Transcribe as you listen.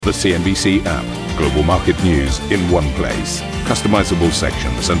The CNBC app. Global market news in one place. Customizable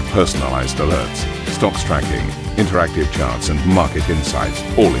sections and personalized alerts. Stocks tracking, interactive charts and market insights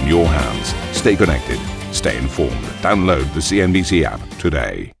all in your hands. Stay connected. Stay informed. Download the CNBC app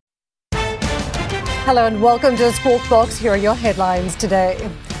today. Hello and welcome to Squawk Box. Here are your headlines today.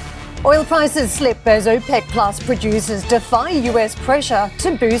 Oil prices slip as OPEC Plus producers defy US pressure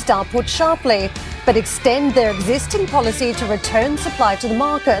to boost output sharply, but extend their existing policy to return supply to the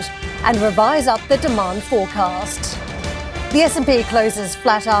market and revise up the demand forecast. The S&P closes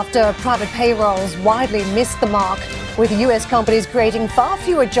flat after private payrolls widely missed the mark, with US companies creating far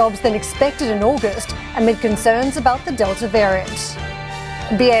fewer jobs than expected in August amid concerns about the Delta variant.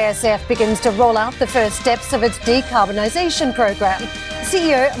 BASF begins to roll out the first steps of its decarbonisation program.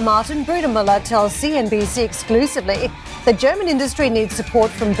 CEO Martin Brudermüller tells CNBC exclusively the German industry needs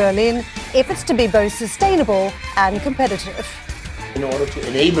support from Berlin if it's to be both sustainable and competitive. In order to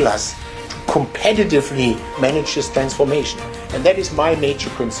enable us to competitively manage this transformation. And that is my major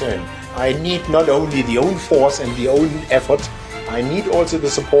concern. I need not only the own force and the own effort, I need also the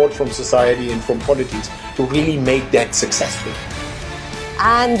support from society and from politics to really make that successful.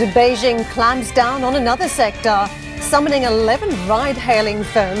 And Beijing clamps down on another sector, summoning 11 ride-hailing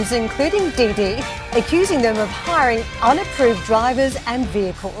firms, including Didi, accusing them of hiring unapproved drivers and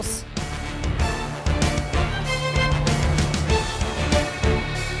vehicles.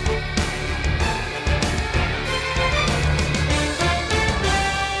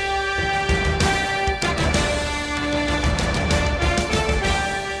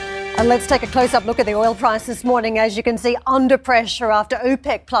 And let's take a close-up look at the oil price this morning. As you can see, under pressure after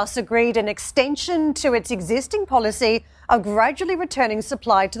OPEC Plus agreed an extension to its existing policy of gradually returning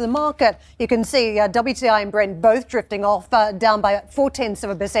supply to the market. You can see WTI and Brent both drifting off, down by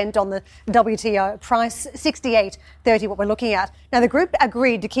 0.4% on the WTI price, 68.30 what we're looking at. Now, the group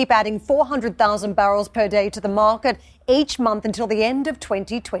agreed to keep adding 400,000 barrels per day to the market each month until the end of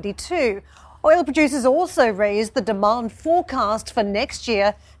 2022. Oil producers also raised the demand forecast for next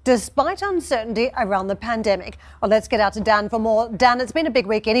year, despite uncertainty around the pandemic. Well, let's get out to Dan for more. Dan, it's been a big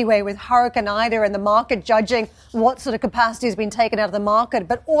week anyway, with Hurricane Ida and the market judging what sort of capacity has been taken out of the market,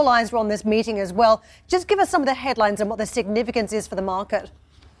 but all eyes were on this meeting as well. Just give us some of the headlines and what the significance is for the market.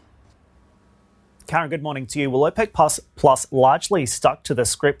 Karen, good morning to you. Well, OPEC Plus largely stuck to the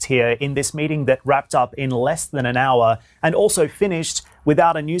script here in this meeting that wrapped up in less than an hour and also finished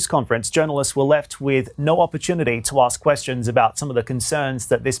without a news conference. Journalists were left with no opportunity to ask questions about some of the concerns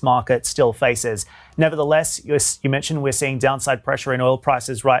that this market still faces. Nevertheless, you mentioned we're seeing downside pressure in oil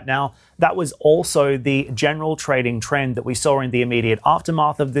prices right now. That was also the general trading trend that we saw in the immediate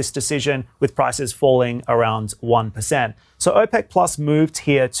aftermath of this decision, with prices falling around 1%. So OPEC Plus moved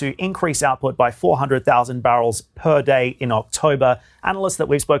here to increase output by 400,000 barrels per day in October. Analysts that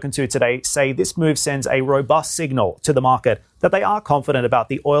we've spoken to today say this move sends a robust signal to the market that they are confident about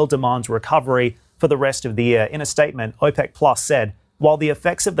the oil demand recovery for the rest of the year. In a statement, OPEC Plus said, while the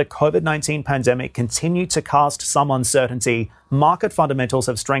effects of the COVID-19 pandemic continue to cast some uncertainty, market fundamentals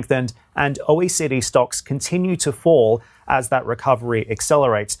have strengthened and OECD stocks continue to fall as that recovery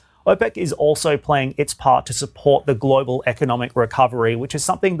accelerates. OPEC is also playing its part to support the global economic recovery, which is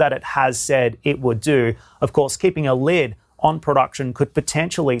something that it has said it would do. Of course, keeping a lid on production could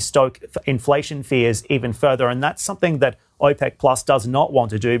potentially stoke inflation fears even further. And that's something that OPEC Plus does not want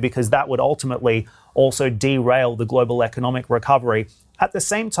to do, because that would ultimately also derail the global economic recovery. At the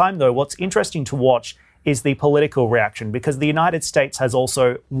same time, though, what's interesting to watch is the political reaction, because the United States has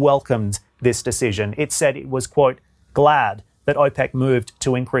also welcomed this decision. It said it was, quote, glad that OPEC moved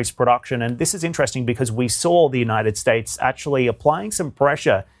to increase production. And this is interesting because we saw the United States actually applying some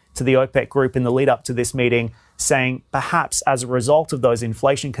pressure to the OPEC group in the lead up to this meeting, saying perhaps as a result of those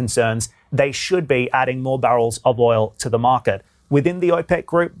inflation concerns, they should be adding more barrels of oil to the market. Within the OPEC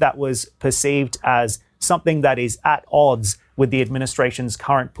group, that was perceived as something that is at odds with the administration's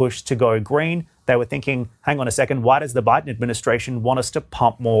current push to go green. They were thinking, hang on a second, why does the Biden administration want us to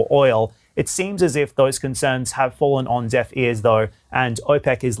pump more oil? It seems as if those concerns have fallen on deaf ears, though, and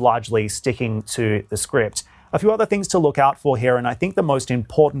OPEC is largely sticking to the script. A few other things to look out for here, and I think the most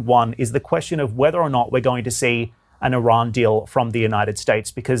important one is the question of whether or not we're going to see an Iran deal from the United States,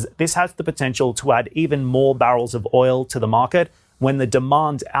 because this has the potential to add even more barrels of oil to the market when the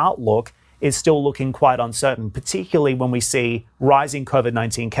demand outlook is still looking quite uncertain, particularly when we see rising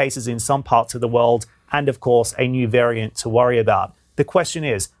COVID-19 cases in some parts of the world and, of course, a new variant to worry about. The question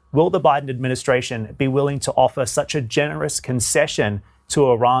is, will the Biden administration be willing to offer such a generous concession to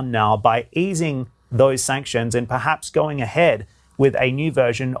Iran now by easing those sanctions and perhaps going ahead with a new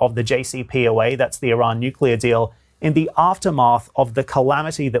version of the JCPOA, that's the Iran nuclear deal, in the aftermath of the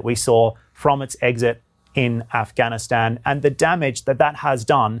calamity that we saw from its exit in Afghanistan and the damage that that has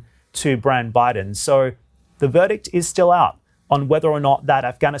done to brand Biden. So the verdict is still out on whether or not that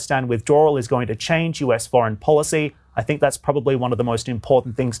Afghanistan withdrawal is going to change US foreign policy. I think that's probably one of the most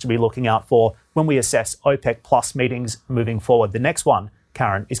important things to be looking out for when we assess OPEC Plus meetings moving forward. The next one,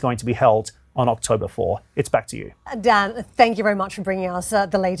 Karen, is going to be held on October 4. It's back to you. Dan, thank you very much for bringing us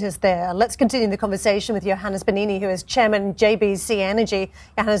the latest there. Let's continue the conversation with Johannes Bernini, who is chairman JBC Energy.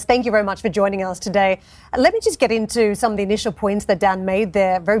 Johannes, thank you very much for joining us today. Let me just get into some of the initial points that Dan made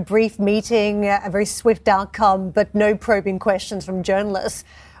there. Very brief meeting, a very swift outcome, but no probing questions from journalists.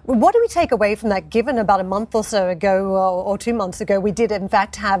 What do we take away from that, given about a month or so ago, or 2 months ago, we did in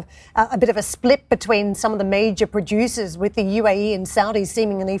fact have a bit of a split between some of the major producers, with the UAE and Saudi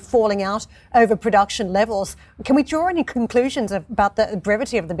seemingly falling out over production levels? Can we draw any conclusions about the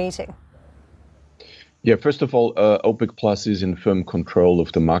brevity of the meeting? Yeah, first of all, OPEC Plus is in firm control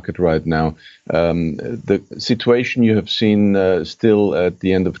of the market right now. The situation you have seen still at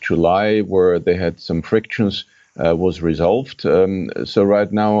the end of July, where they had some frictions, was resolved. So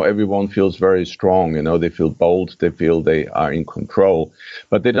right now everyone feels very strong. They feel bold. They feel they are in control,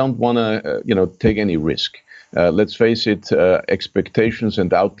 but they don't want to, take any risk. Let's face it, expectations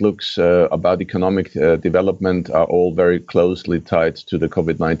and outlooks about economic development are all very closely tied to the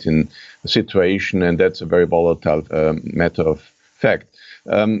COVID-19 situation, and that's a very volatile matter of fact.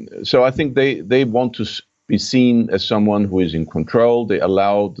 So I think they want to be seen as someone who is in control. They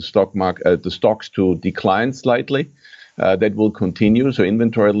allow the stocks to decline slightly. That will continue. So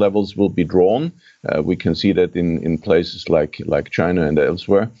inventory levels will be drawn. We can see that in places like China and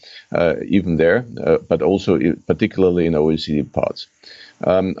elsewhere, even there, but also particularly in OECD parts.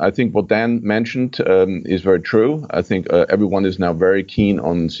 I think what Dan mentioned is very true. I think everyone is now very keen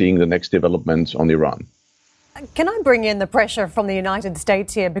on seeing the next developments on Iran. Can I bring in the pressure from the United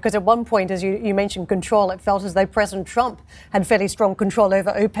States here? Because at one point, as you mentioned, control, it felt as though President Trump had fairly strong control over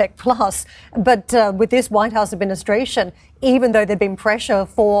OPEC Plus. But with this White House administration, even though there'd been pressure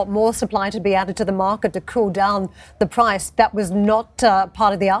for more supply to be added to the market to cool down the price, that was not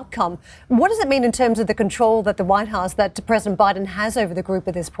part of the outcome. What does it mean in terms of the control that the White House, that President Biden has over the group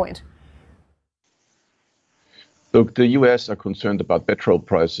at this point? Look, the U.S. are concerned about petrol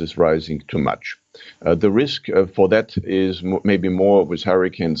prices rising too much. The risk for that is maybe more with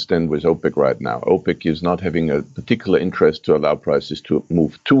hurricanes than with OPEC right now. OPEC is not having a particular interest to allow prices to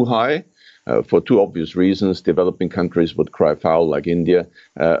move too high. For two obvious reasons. Developing countries would cry foul, like India,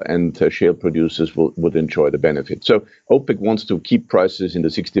 and shale producers would enjoy the benefit. So OPEC wants to keep prices in the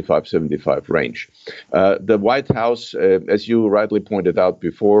 65, 75 range. The White House, as you rightly pointed out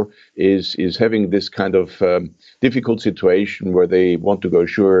before, is having this kind of difficult situation where they want to go,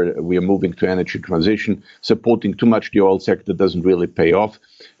 sure, we are moving to energy transition. Supporting too much the oil sector doesn't really pay off.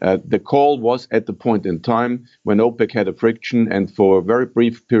 The call was at the point in time when OPEC had a friction, and for a very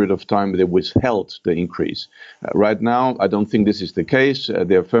brief period of time they withheld the increase. Right now, I don't think this is the case.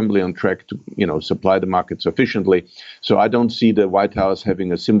 They're firmly on track to, supply the market sufficiently. So I don't see the White House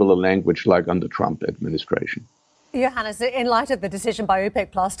having a similar language like under Trump administration. Johannes, in light of the decision by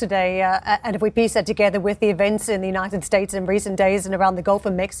OPEC Plus today, and if we piece that together with the events in the United States in recent days and around the Gulf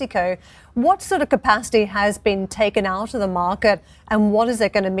of Mexico, what sort of capacity has been taken out of the market, and what is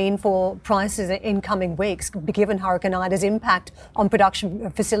it going to mean for prices in coming weeks, given Hurricane Ida's impact on production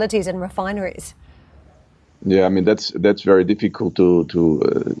facilities and refineries? Yeah, I mean, that's very difficult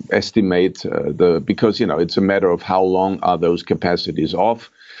to estimate because, it's a matter of how long are those capacities off.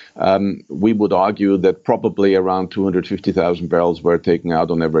 We would argue that probably around 250,000 barrels were taken out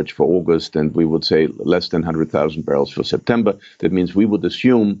on average for August, and we would say less than 100,000 barrels for September. That means we would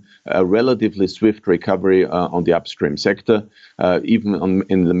assume a relatively swift recovery on the upstream sector. Even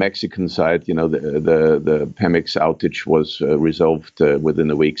in the Mexican side, the Pemex outage was resolved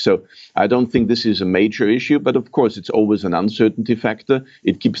within a week. So I don't think this is a major issue, but of course it's always an uncertainty factor.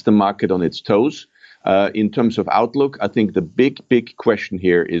 It keeps the market on its toes. In terms of outlook, I think the big question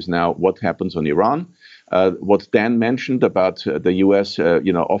here is now what happens on Iran. What Dan mentioned about the U.S.,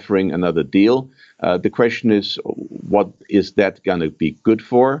 offering another deal. The question is, what is that going to be good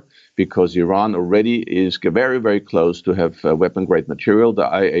for? Because Iran already is very, very close to have weapon-grade material. The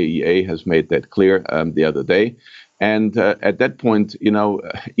IAEA has made that clear the other day. And at that point,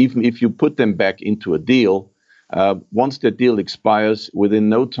 even if you put them back into a deal, once the deal expires, within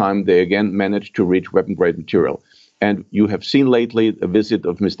no time, they again manage to reach weapon-grade material. And you have seen lately a visit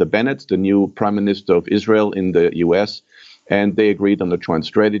of Mr. Bennett, the new Prime Minister of Israel in the U.S., and they agreed on a joint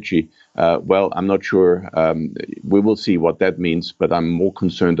strategy. Well, I'm not sure. We will see what that means, but I'm more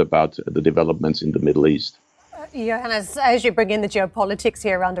concerned about the developments in the Middle East. Johannes, as you bring in the geopolitics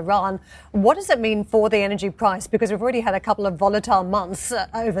here around Iran, what does it mean for the energy price? Because we've already had a couple of volatile months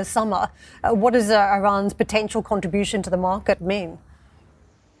over summer. What does Iran's potential contribution to the market mean?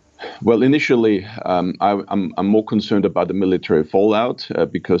 Well, initially, I'm more concerned about the military fallout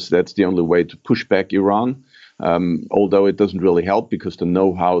because that's the only way to push back Iran, although it doesn't really help because the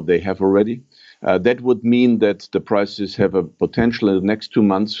know-how they have already. That would mean that the prices have a potential in the next 2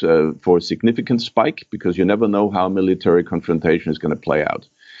 months for a significant spike because you never know how military confrontation is going to play out.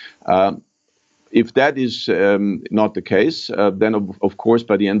 If that is not the case, then of course,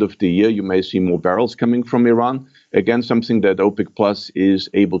 by the end of the year, you may see more barrels coming from Iran. Again, something that OPEC Plus is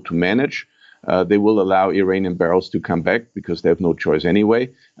able to manage. They will allow Iranian barrels to come back because they have no choice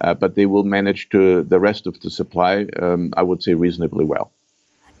anyway, but they will manage the rest of the supply, I would say, reasonably well.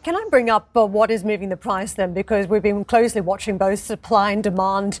 Can I bring up what is moving the price then? Because we've been closely watching both supply and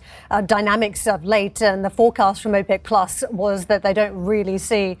demand dynamics of late, and the forecast from OPEC Plus was that they don't really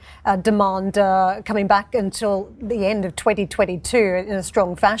see demand coming back until the end of 2022 in a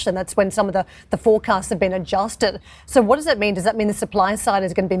strong fashion. That's when some of the forecasts have been adjusted. So what does that mean? Does that mean the supply side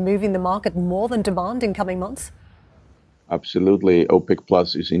is going to be moving the market more than demand in coming months? Absolutely. OPEC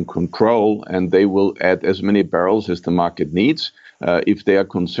Plus is in control, and they will add as many barrels as the market needs. If they are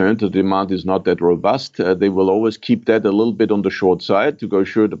concerned the demand is not that robust, they will always keep that a little bit on the short side to go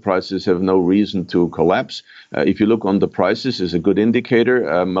sure the prices have no reason to collapse. If you look on the prices, is a good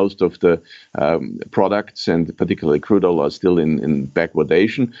indicator. Most of the products, and particularly crude oil, are still in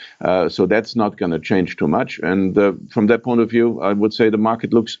backwardation. So that's not going to change too much. And from that point of view, I would say the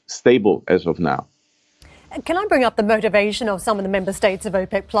market looks stable as of now. Can I bring up the motivation of some of the member states of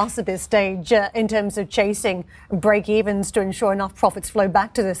OPEC Plus at this stage in terms of chasing break-evens to ensure enough profits flow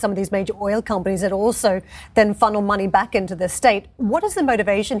back to some of these major oil companies that also then funnel money back into the state? What is the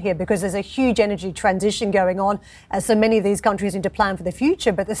motivation here? Because there's a huge energy transition going on as so many of these countries need to plan for the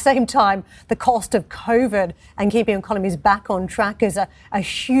future. But at the same time, the cost of COVID and keeping economies back on track is a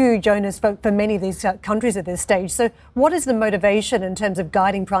huge onus for many of these countries at this stage. So what is the motivation in terms of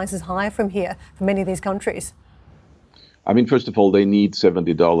guiding prices higher from here for many of these countries? I mean, first of all, they need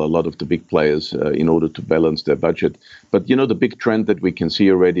 $70, a lot of the big players, in order to balance their budget. But, you know, the big trend that we can see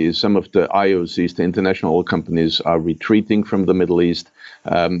already is some of the IOCs, the international oil companies, are retreating from the Middle East.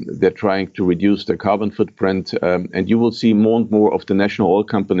 They're trying to reduce their carbon footprint. And you will see more and more of the national oil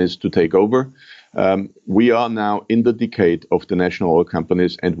companies to take over. We are now in the decade of the national oil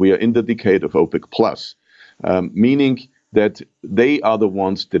companies, and we are in the decade of OPEC Plus, meaning that they are the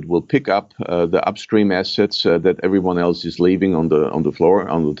ones that will pick up the upstream assets that everyone else is leaving on the floor,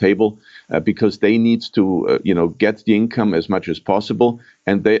 on the table, because they need to, get the income as much as possible.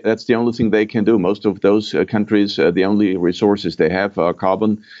 And that's the only thing they can do. Most of those countries, the only resources they have are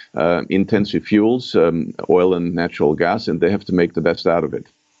carbon intensive fuels, oil and natural gas, and they have to make the best out of it.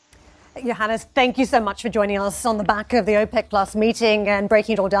 Johannes, thank you so much for joining us on the back of the OPEC Plus meeting and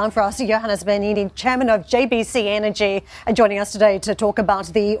breaking it all down for us. Johannes Bernini, chairman of JBC Energy, and joining us today to talk about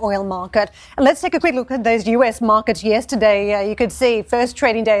the oil market. And let's take a quick look at those US markets yesterday. You could see first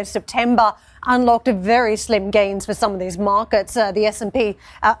trading day of September unlocked very slim gains for some of these markets. The S&P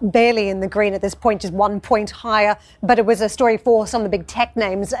barely in the green at this point, just 1 point higher. But it was a story for some of the big tech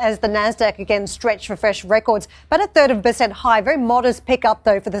names as the Nasdaq again stretched for fresh records. About 1/3% high. Very modest pickup,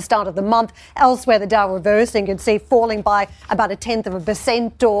 though, for the start of the month. Elsewhere, the Dow reversing. You can see falling by about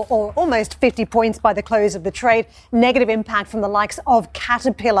 1/10% or almost 50 points by the close of the trade. Negative impact from the likes of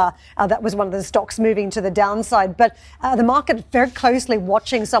Caterpillar. That was one of the stocks moving to the downside. But the market very closely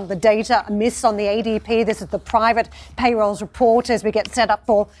watching some of the data. On the ADP. This is the private payrolls report as we get set up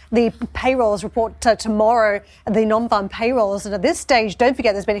for the payrolls report tomorrow, the non-farm payrolls. And at this stage, don't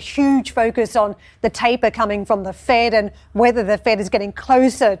forget, there's been a huge focus on the taper coming from the Fed and whether the Fed is getting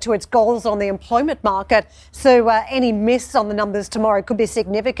closer to its goals on the employment market. So any miss on the numbers tomorrow could be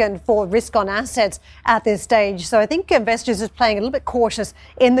significant for risk on assets at this stage. So I think investors are playing a little bit cautious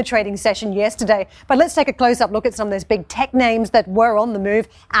in the trading session yesterday. But let's take a close-up look at some of those big tech names that were on the move.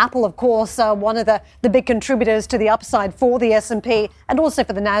 Apple, of course, one of the big contributors to the upside for the S&P and also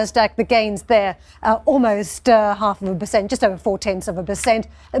for the Nasdaq. The gains there almost 0.5%, just over 0.4%.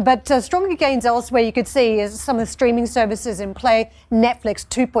 But stronger gains elsewhere you could see is some of the streaming services in play. Netflix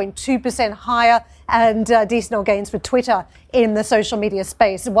 2.2% higher, and decent old gains for Twitter in the social media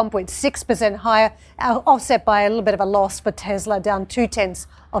space, 1.6% higher, offset by a little bit of a loss for Tesla, down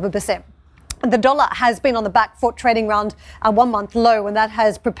 0.2%. The dollar has been on the back foot, trading around a 1 month low, and that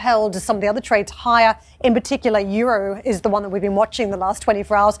has propelled some of the other trades higher. In particular, euro is the one that we've been watching the last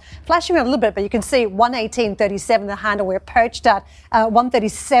 24 hours, flashing around a little bit, but you can see 118.37, the handle we're perched at,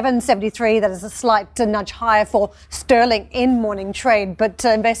 137.73. That is a slight nudge higher for sterling in morning trade, but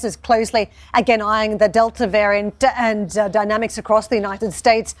investors closely again eyeing the Delta variant and dynamics across the United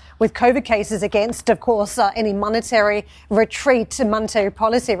States with COVID cases against, of course, any monetary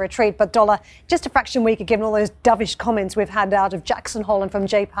policy retreat, but dollar just a fraction weaker given all those dovish comments we've had out of Jackson Hole and from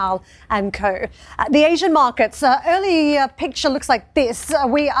Jay Powell and co. The Asian markets, early picture looks like this.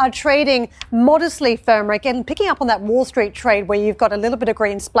 We are trading modestly firmer, again picking up on that Wall Street trade where you've got a little bit of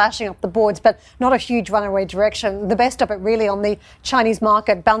green splashing up the boards, but not a huge runaway direction. The best of it really on the Chinese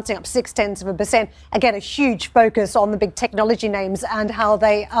market, bouncing up 0.6%. Again, a huge focus on the big technology names and how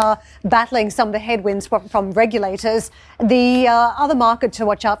they are battling some of the headwinds from regulators. The other market to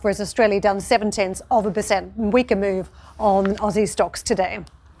watch out for is Australia, down 0.7%. Weaker move on Aussie stocks today.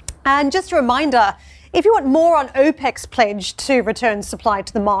 And just a reminder, if you want more on OPEC's pledge to return supply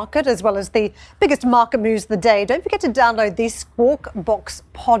to the market, as well as the biggest market moves of the day, don't forget to download the Squawk Box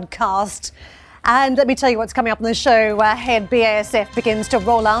podcast. And let me tell you what's coming up on the show ahead. BASF begins to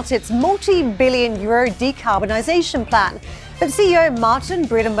roll out its multi-billion euro decarbonisation plan. But CEO Martin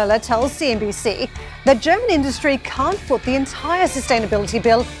Brudermüller tells CNBC that German industry can't foot the entire sustainability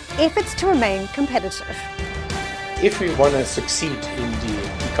bill if it's to remain competitive. If we want to succeed in the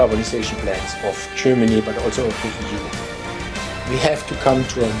decarbonization plans of Germany, but also of the EU, we have to come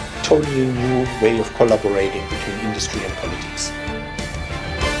to a totally new way of collaborating between industry and politics.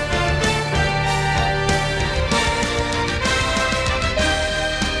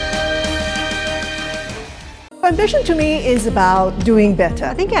 Ambition to me is about doing better.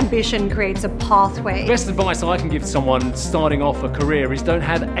 I think ambition creates a pathway. The best advice I can give to someone starting off a career is don't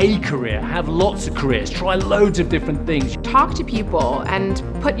have a career, have lots of careers, try loads of different things. Talk to people and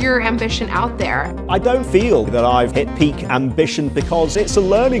put your ambition out there. I don't feel that I've hit peak ambition because it's a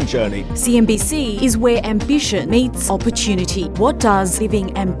learning journey. CNBC is where ambition meets opportunity. What does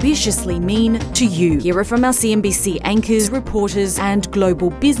living ambitiously mean to you? Hear it from our CNBC anchors, reporters and global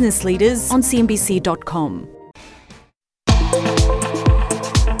business leaders on CNBC.com.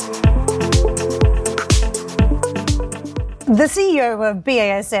 The CEO of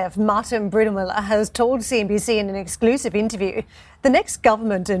BASF, Martin Brudermüller, has told CNBC in an exclusive interview the next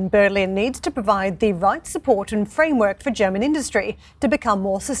government in Berlin needs to provide the right support and framework for German industry to become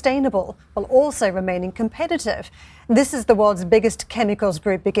more sustainable while also remaining competitive. This is the world's biggest chemicals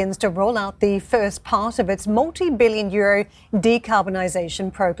group begins to roll out the first part of its multi-billion euro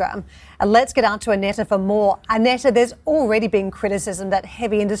decarbonisation programme. And let's get out to Annette for more. Annette, there's already been criticism that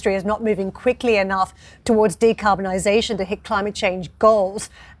heavy industry is not moving quickly enough towards decarbonisation to hit climate change goals.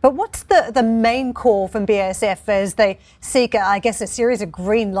 But what's the main call from BASF as they seek, I guess, a series of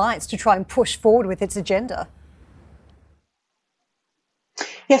green lights to try and push forward with its agenda?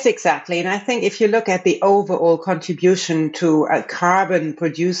 Yes, exactly. And I think if you look at the overall contribution to carbon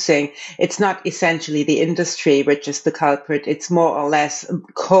producing, it's not essentially the industry which is the culprit. It's more or less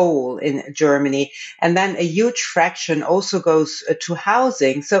coal in Germany. And then a huge fraction also goes to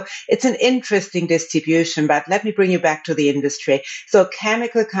housing. So it's an interesting distribution. But let me bring you back to the industry. So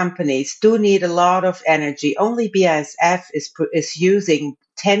chemical companies do need a lot of energy. Only BASF is using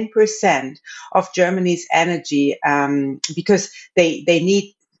 10% of Germany's energy because they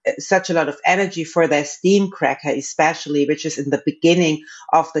need such a lot of energy for their steam cracker, especially, which is in the beginning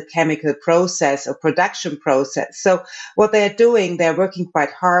of the chemical process or production process. So what they're doing, they're working quite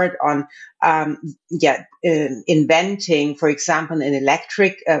hard on inventing, for example, an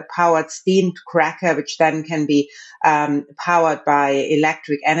electric powered steam cracker, which then can be powered by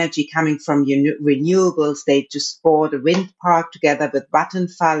electric energy coming from renewables. They just bought a wind park together with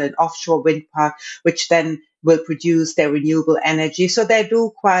Vattenfall, an offshore wind park, which then will produce their renewable energy. So they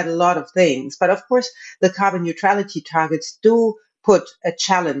do quite a lot of things. But of course, the carbon neutrality targets do put a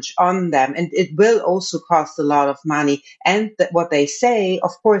challenge on them, and it will also cost a lot of money. And what they say, of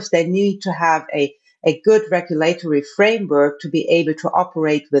course, they need to have a good regulatory framework to be able to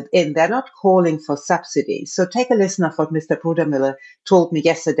operate within. They're not calling for subsidies. So take a listen of what Mr. Brudermüller told me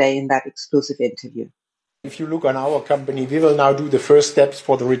yesterday in that exclusive interview. If you look on our company, we will now do the first steps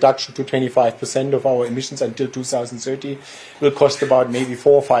for the reduction to 25% of our emissions until 2030. It will cost about maybe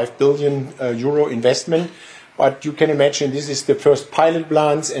 4 or 5 billion euro investment. But you can imagine this is the first pilot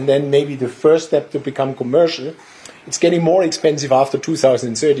plants and then maybe the first step to become commercial. It's getting more expensive after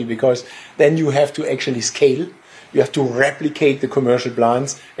 2030 because then you have to actually scale. You have to replicate the commercial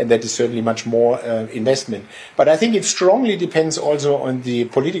plants, and that is certainly much more investment. But I think it strongly depends also on the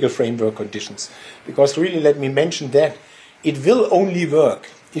political framework conditions, because really, let me mention that it will only work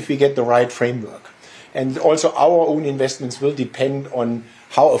if we get the right framework. And also our own investments will depend on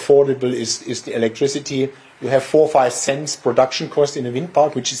how affordable is the electricity. You have 4 or 5 cents production cost in a wind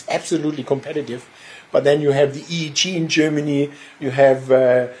park, which is absolutely competitive. But then you have the EEG in Germany, you have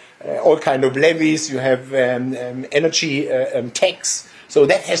all kind of levies, you have energy tax. So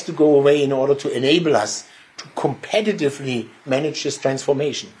that has to go away in order to enable us to competitively manage this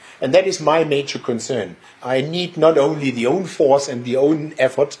transformation. And that is my major concern. I need not only the own force and the own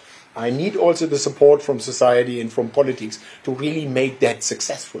effort, I need also the support from society and from politics to really make that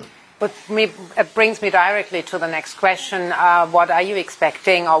successful. But it brings me directly to the next question. What are you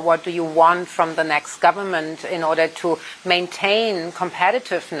expecting, or what do you want from the next government in order to maintain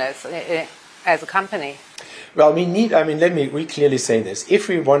competitiveness as a company? Well, let me clearly say this. If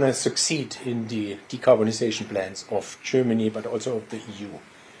we want to succeed in the decarbonization plans of Germany, but also of the EU,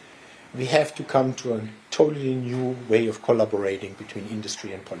 we have to come to a totally new way of collaborating between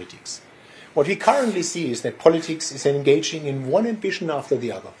industry and politics. What we currently see is that politics is engaging in one ambition after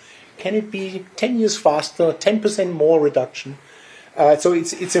the other. Can it be 10 years faster, 10% more reduction? So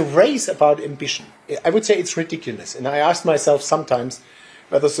it's a race about ambition. I would say it's ridiculous. And I ask myself sometimes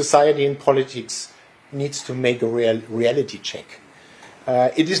whether society and politics needs to make a reality check.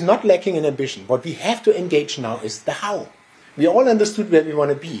 It is not lacking in ambition. What we have to engage now is the how. We all understood where we want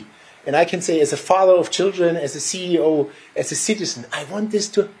to be. And I can say, as a father of children, as a CEO, as a citizen, I want this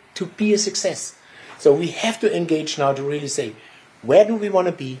to be a success. So we have to engage now to really say, where do we want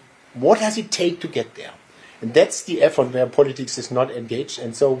to be? What does it take to get there? And that's the effort where politics is not engaged.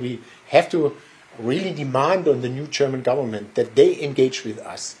 And so we have to really demand on the new German government that they engage with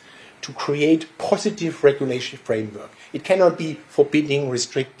us to create positive regulation framework. It cannot be forbidding,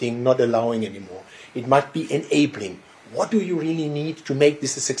 restricting, not allowing anymore. It must be enabling. What do you really need to make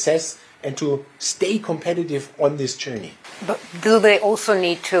this a success and to stay competitive on this journey? But do they also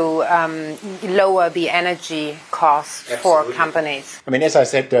need to lower the energy costs for companies? As I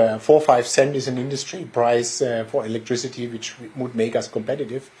said, 4 or 5 cents is an industry price for electricity, which would make us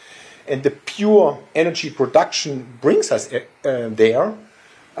competitive. And the pure energy production brings us there,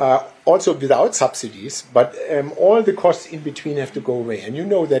 also without subsidies. But all the costs in between have to go away. And you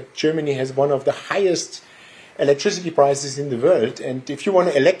know that Germany has one of the highest electricity prices in the world, and if you want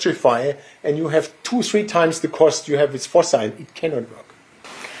to electrify and you have 2-3 times the cost you have with fossil, it cannot work.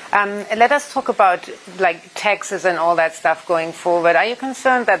 Let us talk about taxes and all that stuff going forward. Are you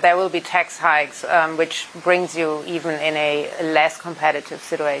concerned that there will be tax hikes, which brings you even in a less competitive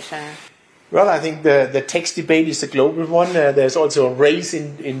situation? Well, I think the tax debate is a global one. There's also a race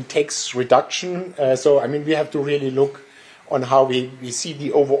in tax reduction. So we have to really look on how we see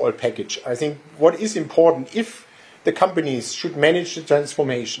the overall package. I think what is important, if the companies should manage the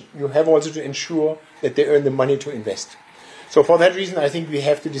transformation, you have also to ensure that they earn the money to invest. So for that reason, I think we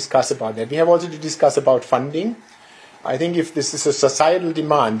have to discuss about that. We have also to discuss about funding. I think if this is a societal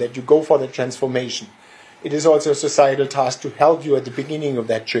demand that you go for the transformation, it is also a societal task to help you at the beginning of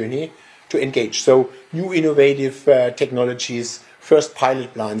that journey to engage. So new innovative technologies, first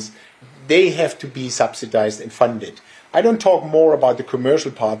pilot plants, they have to be subsidized and funded. I don't talk more about the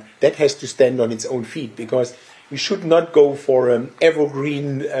commercial part. That has to stand on its own feet, because we should not go for an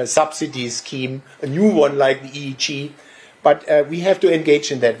evergreen subsidy scheme, a new one like the EEG, but we have to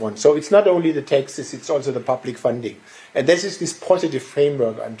engage in that one. So it's not only the taxes, it's also the public funding. And this is this positive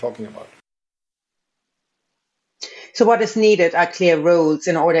framework I'm talking about. So what is needed are clear rules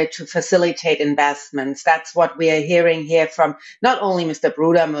in order to facilitate investments. That's what we are hearing here from not only Mr.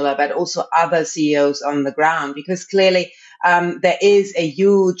 Brudermüller, but also other CEOs on the ground, because clearly there is a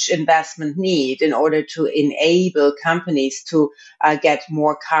huge investment need in order to enable companies to get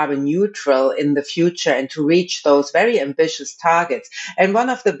more carbon neutral in the future and to reach those very ambitious targets. And one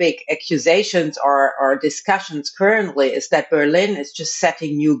of the big accusations or discussions currently is that Berlin is just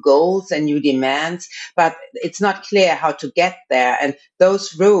setting new goals and new demands, but it's not clear how to get there. And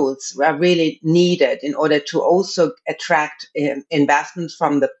those rules are really needed in order to also attract investments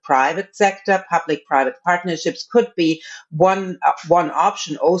from the private sector. Public-private partnerships could be one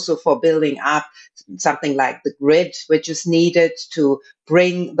option also for building up something like the grid, which is needed to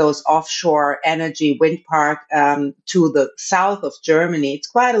bring those offshore energy wind park to the south of Germany. It's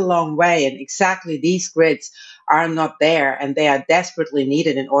quite a long way, and exactly these grids are not there, and they are desperately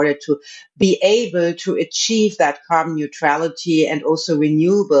needed in order to be able to achieve that carbon neutrality and also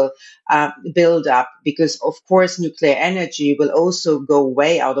renewable build up, because of course nuclear energy will also go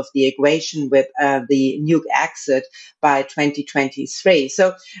way out of the equation with the nuke exit by 2023.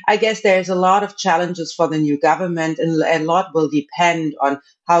 So I guess there's a lot of challenges for the new government, and a lot will depend on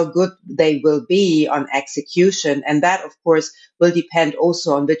how good they will be on execution. And that, of course, will depend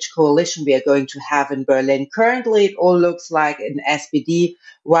also on which coalition we are going to have in Berlin. Currently, it all looks like an SPD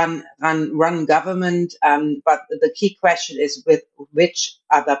run government. But the key question is with which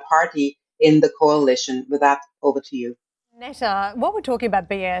other party in the coalition. With that, over to you. Netta, while we're talking about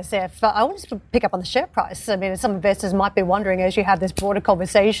BASF, I want to pick up on the share price. I mean, some investors might be wondering, as you have this broader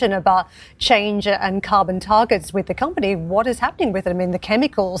conversation about change and carbon targets with the company, what is happening with it? I mean, the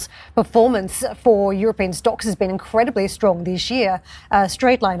chemicals performance for European stocks has been incredibly strong this year,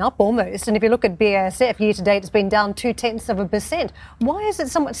 straight line up almost. And if you look at BASF year to date, it's been down 0.2%. Why is it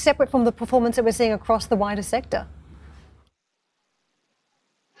somewhat separate from the performance that we're seeing across the wider sector?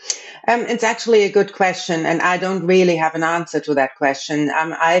 It's actually a good question, and I don't really have an answer to that question.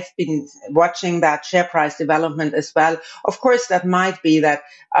 I've been watching that share price development as well. Of course, that might be that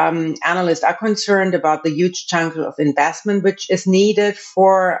analysts are concerned about the huge chunk of investment which is needed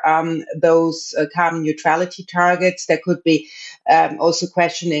for those carbon neutrality targets. There could be also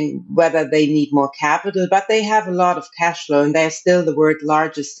questioning whether they need more capital, but they have a lot of cash flow, and they're still the world's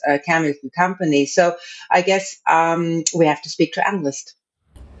largest chemical company. So I guess we have to speak to analysts.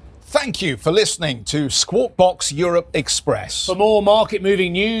 Thank you for listening to Squawk Box Europe Express. For more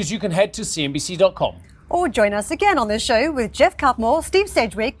market-moving news, you can head to cnbc.com. Or join us again on the show with Jeff Cutmore, Steve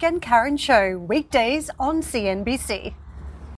Sedgwick and Karen Cho, weekdays on CNBC.